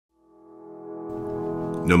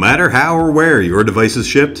No matter how or where your device is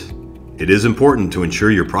shipped, it is important to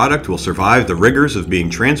ensure your product will survive the rigors of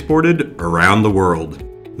being transported around the world.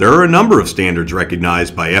 There are a number of standards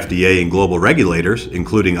recognized by FDA and global regulators,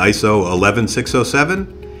 including ISO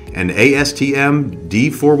 11607 and ASTM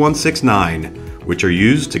D4169, which are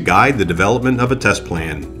used to guide the development of a test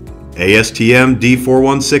plan. ASTM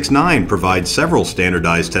D4169 provides several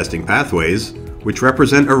standardized testing pathways, which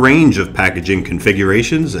represent a range of packaging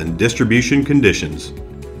configurations and distribution conditions.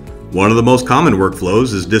 One of the most common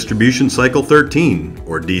workflows is Distribution Cycle 13,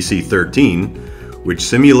 or DC13, which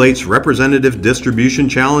simulates representative distribution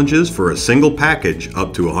challenges for a single package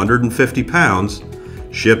up to 150 pounds,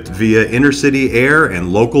 shipped via intercity air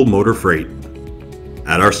and local motor freight.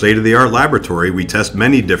 At our state-of-the-art laboratory, we test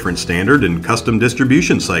many different standard and custom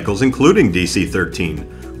distribution cycles, including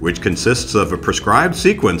DC13, which consists of a prescribed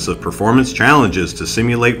sequence of performance challenges to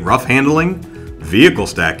simulate rough handling, vehicle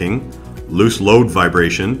stacking, loose load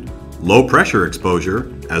vibration, low pressure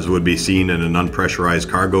exposure, as would be seen in an unpressurized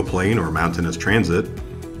cargo plane or mountainous transit,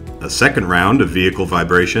 a second round of vehicle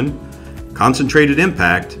vibration, concentrated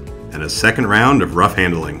impact, and a second round of rough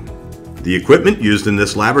handling. The equipment used in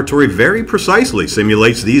this laboratory very precisely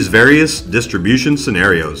simulates these various distribution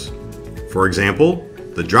scenarios. For example,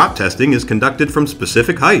 the drop testing is conducted from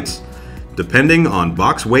specific heights, depending on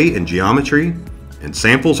box weight and geometry, and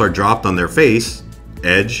samples are dropped on their face,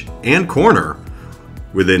 edge, and corner,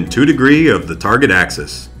 within 2 degrees of the target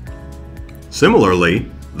axis.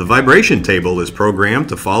 Similarly, the vibration table is programmed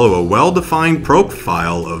to follow a well-defined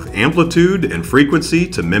profile of amplitude and frequency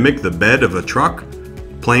to mimic the bed of a truck,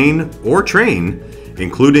 plane, or train,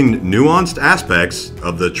 including nuanced aspects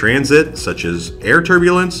of the transit such as air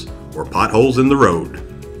turbulence or potholes in the road.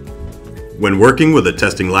 When working with a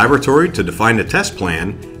testing laboratory to define a test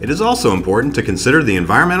plan, it is also important to consider the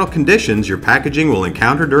environmental conditions your packaging will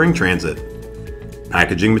encounter during transit.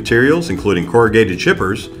 Packaging materials, including corrugated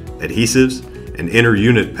shippers, adhesives, and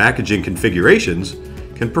inter-unit packaging configurations,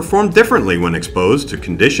 can perform differently when exposed to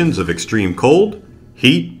conditions of extreme cold,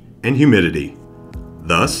 heat, and humidity.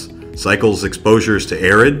 Thus, cycles exposures to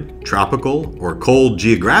arid, tropical, or cold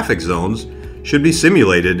geographic zones should be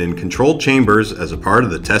simulated in controlled chambers as a part of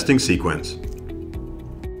the testing sequence.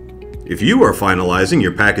 If you are finalizing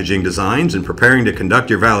your packaging designs and preparing to conduct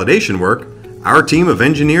your validation work, our team of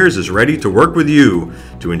engineers is ready to work with you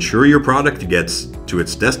to ensure your product gets to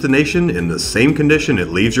its destination in the same condition it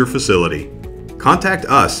leaves your facility. Contact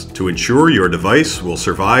us to ensure your device will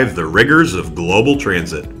survive the rigors of global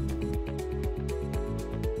transit.